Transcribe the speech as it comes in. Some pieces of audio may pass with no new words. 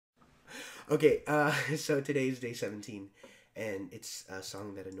Okay, so today is day 17, and it's a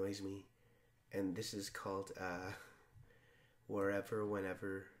song that annoys me, and this is called Wherever,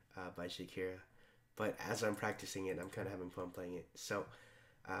 Whenever by Shakira. But as I'm practicing it, I'm kind of having fun playing it. So,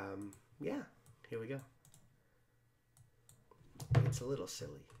 yeah, here we go. It's a little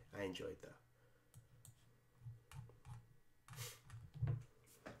silly. I enjoy it though.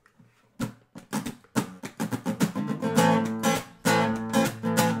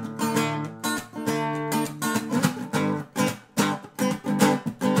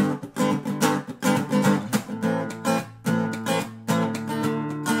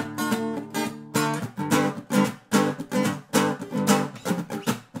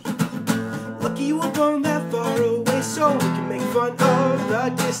 Lucky you were born that far away, so we can make fun of the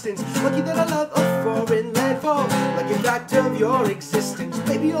distance. Lucky that I love a foreign landfall, like a fact of your existence.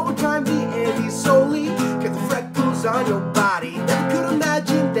 Baby, over time the Andy solely got the freckles on your body. Never could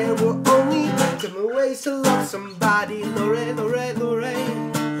imagine there were only 7 ways to love somebody. Lore, lore, lore,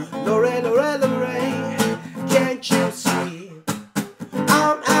 lore, lore, lore. Can't you see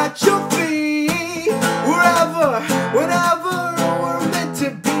I'm at your feet? Wherever, whenever we're meant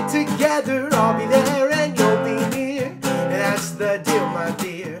to be together, I'll be there and you'll be near. And that's the deal, my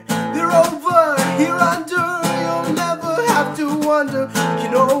dear. They're over here under. You'll never have to wonder. You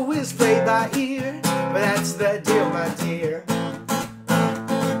can always play by ear. But that's the deal, my dear.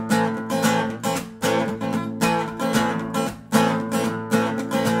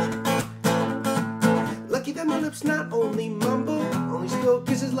 Lucky that my lips not only mumble, only spill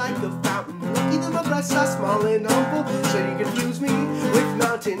kisses like a fountain. Lucky that my breasts are small and humble, so you confuse me with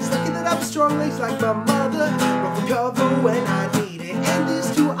mountains. Lucky that I have strong legs like my mother, run for cover when I need it. And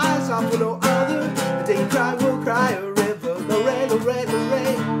these 2 eyes are for no other. The day you cry will cry a river. Lore, lore, lore,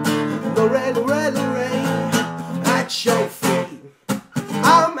 lore, lore, lore. At your feet,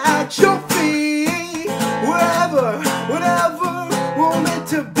 I'm at your feet. Wherever, whenever we're meant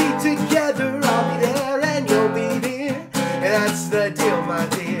to be together, I'll be there and you'll be near. And that's the deal, my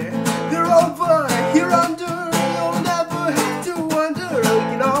dear. They're over here under. You'll never have to wonder. Oh, you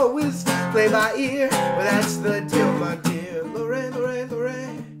can always play by ear. But that's the deal, my dear. Lore, lore, lore,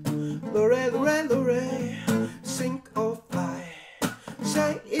 lore, lore, lore. Sink or fly.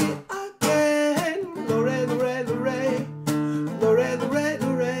 Say it again. Lore, lore, lore, lore, lore,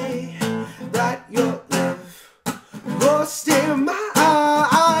 lore. That you'll live lost in my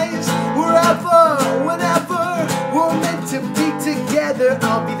eyes. Wherever, whenever we're meant to be together,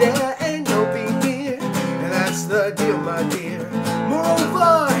 I'll be there and you'll be near. And that's the deal, my dear.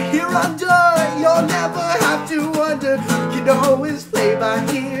 Moreover, here under, you'll never have to wonder. You can always play by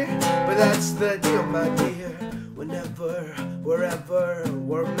ear. But that's the deal, my dear. Whenever, wherever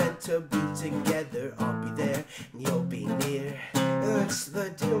we're meant to be together, I'll be there and you'll be near. And that's the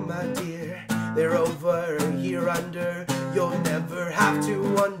deal, my dear. They're over here under. You'll never have to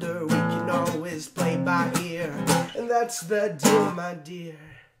wonder. We can always play by ear. And that's the deal, my dear.